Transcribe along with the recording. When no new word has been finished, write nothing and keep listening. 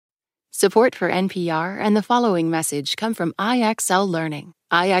Support for NPR and the following message come from IXL Learning.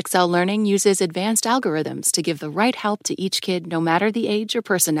 IXL Learning uses advanced algorithms to give the right help to each kid no matter the age or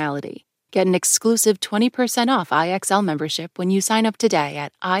personality. Get an exclusive 20% off IXL membership when you sign up today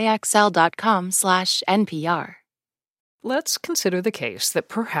at IXL.com/NPR. Let's consider the case that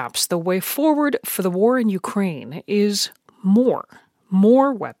perhaps the way forward for the war in Ukraine is more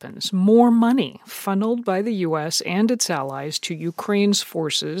weapons, more money funneled by the U.S. and its allies to Ukraine's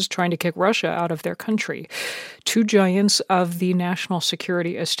forces trying to kick Russia out of their country. Two giants of the national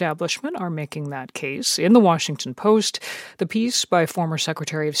security establishment are making that case. In the Washington Post, the piece by former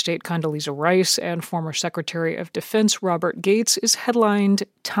Secretary of State Condoleezza Rice and former Secretary of Defense Robert Gates is headlined,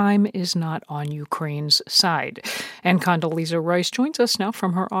 "Time is not on Ukraine's side." And Condoleezza Rice joins us now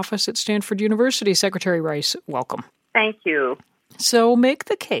from her office at Stanford University. Secretary Rice, welcome. Thank you. So make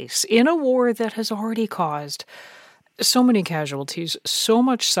the case, in a war that has already caused so many casualties, so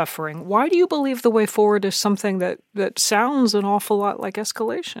much suffering, why do you believe the way forward is something that sounds an awful lot like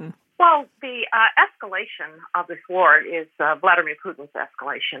escalation? Well, the escalation of this war is Vladimir Putin's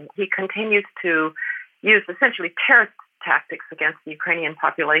escalation. He continues to use essentially terrorist tactics against the Ukrainian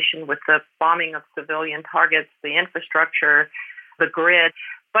population with the bombing of civilian targets, the infrastructure, the grid.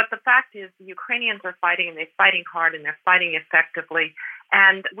 But the fact is the Ukrainians are fighting, and they're fighting hard, and they're fighting effectively.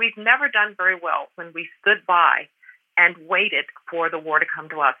 And we've never done very well when we stood by and waited for the war to come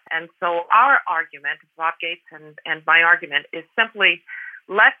to us. And so our argument, Bob Gates and my argument, is simply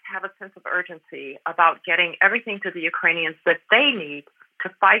let's have a sense of urgency about getting everything to the Ukrainians that they need to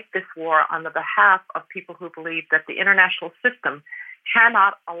fight this war on the behalf of people who believe that the international system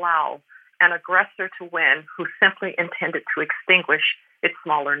cannot allow an aggressor to win who simply intended to extinguish its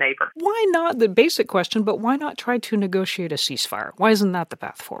smaller neighbor. Why not, the basic question, but why not try to negotiate a ceasefire? Why isn't that the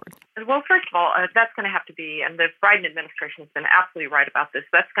path forward? Well, first of all, that's going to have to be, and the Biden administration has been absolutely right about this,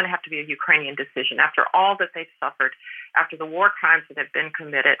 that's going to have to be a Ukrainian decision. After all that they've suffered, after the war crimes that have been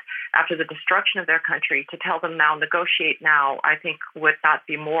committed, after the destruction of their country, to tell them now, negotiate now, I think would not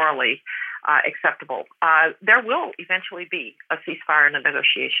be morally acceptable. There will eventually be a ceasefire and a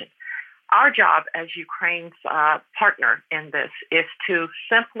negotiation. Our job as Ukraine's partner in this is to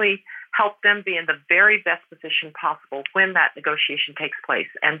simply help them be in the very best position possible when that negotiation takes place.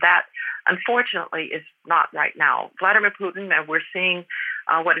 And that, unfortunately, is not right now. Vladimir Putin, and we're seeing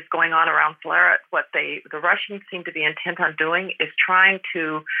what is going on around Flora, what the Russians seem to be intent on doing is trying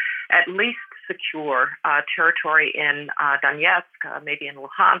to at least secure territory in Donetsk, maybe in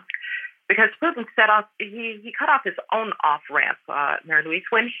Luhansk, because Putin he cut off his own off-ramp, Mary Louise,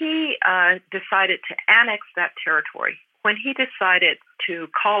 when he decided to annex that territory, when he decided to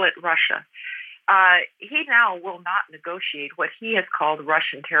call it Russia. He now will not negotiate what he has called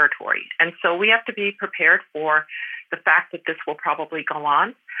Russian territory. And so we have to be prepared for the fact that this will probably go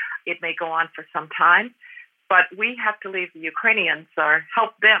on. It may go on for some time, but we have to leave the Ukrainians or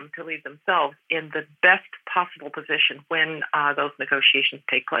help them to leave themselves in the best possible position when those negotiations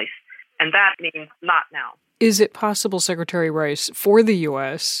take place. And that means not now. Is it possible, Secretary Rice, for the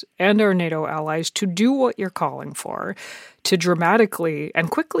U.S. and our NATO allies to do what you're calling for, to dramatically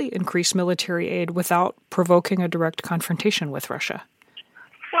and quickly increase military aid without provoking a direct confrontation with Russia?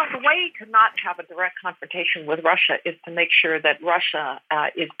 Well, the way to not have a direct confrontation with Russia is to make sure that Russia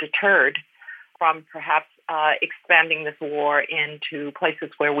is deterred from perhaps expanding this war into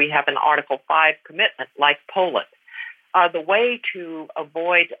places where we have an Article 5 commitment, like Poland. The way to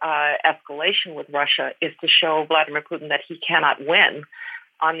avoid escalation with Russia is to show Vladimir Putin that he cannot win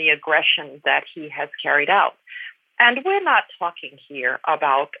on the aggression that he has carried out. And we're not talking here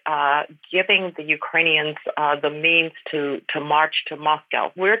about giving the Ukrainians the means to march to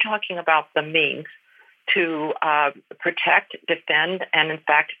Moscow. We're talking about the means to protect, defend, and in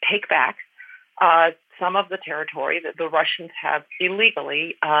fact take back some of the territory that the Russians have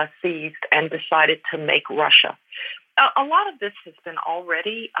illegally seized and decided to make Russia. A lot of this has been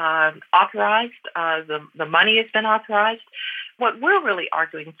already authorized. The money has been authorized. What we're really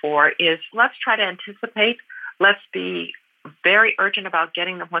arguing for is let's try to anticipate. Let's be very urgent about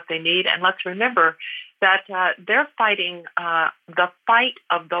getting them what they need. And let's remember that they're fighting the fight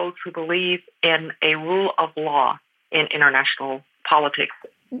of those who believe in a rule of law in international politics.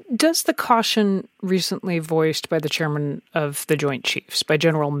 Does the caution recently voiced by the chairman of the Joint Chiefs, by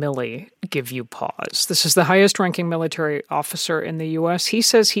General Milley, give you pause? This is the highest-ranking military officer in the U.S. He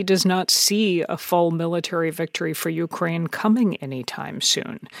says he does not see a full military victory for Ukraine coming anytime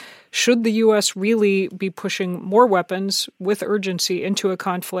soon. Should the U.S. really be pushing more weapons with urgency into a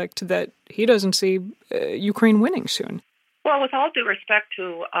conflict that he doesn't see Ukraine winning soon? Well, with all due respect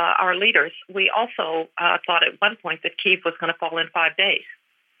to our leaders, we also thought at one point that Kyiv was going to fall in 5 days.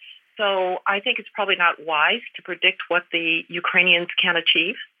 so I think it's probably not wise to predict what the Ukrainians can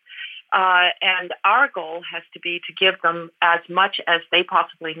achieve. And our goal has to be to give them as much as they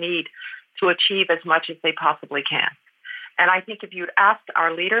possibly need to achieve as much as they possibly can. And I think if you'd asked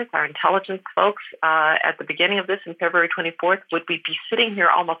our leaders, our intelligence folks, at the beginning of this on February 24th, would we be sitting here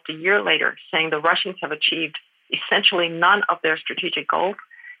almost a year later saying the Russians have achieved essentially none of their strategic goals,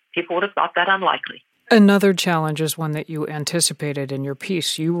 people would have thought that unlikely. Another challenge is one that you anticipated in your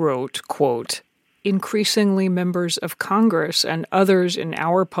piece. You wrote, quote, increasingly members of Congress and others in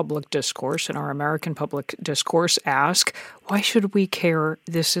our public discourse, in our American public discourse, ask, why should we care?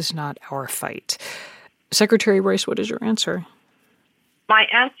 This is not our fight. Secretary Rice, what is your answer? My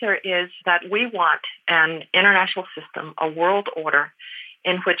answer is that we want an international system, a world order,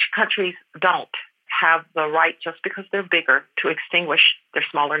 in which countries don't have the right, just because they're bigger, to extinguish their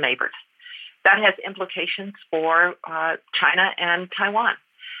smaller neighbors. That has implications for China and Taiwan.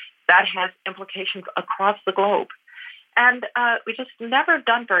 That has implications across the globe. And we just never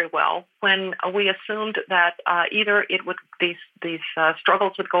done very well when we assumed that either these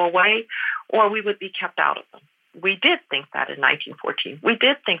struggles would go away or we would be kept out of them. We did think that in 1914. We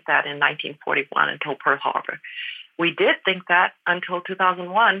did think that in 1941 until Pearl Harbor. We did think that until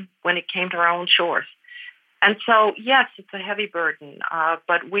 2001 when it came to our own shores. And so, yes, it's a heavy burden,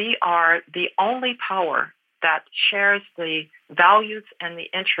 but we are the only power that shares the values and the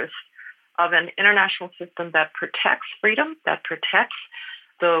interests of an international system that protects freedom, that protects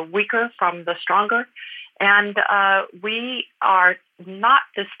the weaker from the stronger. And we are not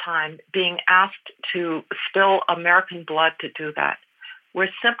this time being asked to spill American blood to do that. We're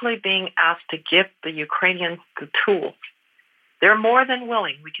simply being asked to give the Ukrainians the tools. They're more than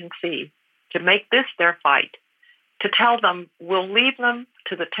willing, we can see, to make this their fight, to tell them we'll leave them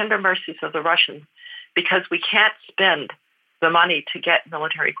to the tender mercies of the Russians because we can't spend the money to get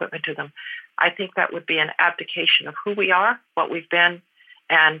military equipment to them. I think that would be an abdication of who we are, what we've been,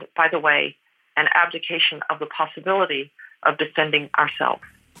 and, by the way, an abdication of the possibility of defending ourselves.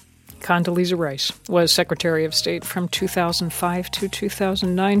 Condoleezza Rice was Secretary of State from 2005 to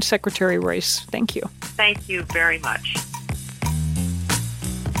 2009. Secretary Rice, thank you. Thank you very much.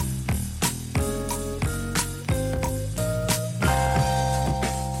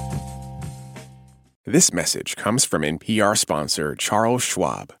 This message comes from NPR sponsor Charles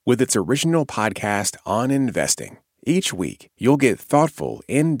Schwab with its original podcast on investing. Each week, you'll get thoughtful,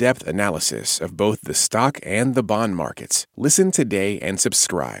 in-depth analysis of both the stock and the bond markets. Listen today and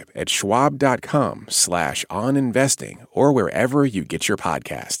subscribe at schwab.com/oninvesting or wherever you get your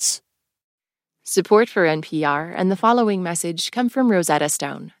podcasts. Support for NPR and the following message come from Rosetta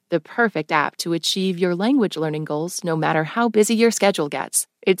Stone, the perfect app to achieve your language learning goals no matter how busy your schedule gets.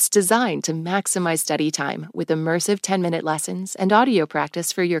 It's designed to maximize study time with immersive 10-minute lessons and audio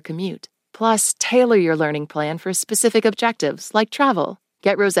practice for your commute. Plus, tailor your learning plan for specific objectives like travel.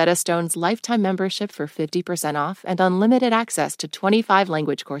 Get Rosetta Stone's lifetime membership for 50% off and unlimited access to 25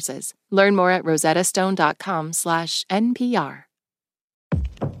 language courses. Learn more at rosettastone.com/NPR.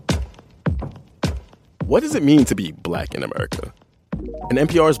 What does it mean to be Black in America? In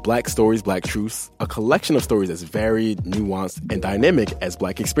NPR's Black Stories, Black Truths, a collection of stories as varied, nuanced, and dynamic as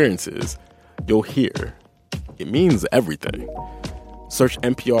Black experiences, you'll hear it means everything. Search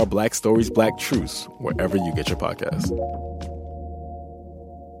NPR Black Stories, Black Truths wherever you get your podcasts.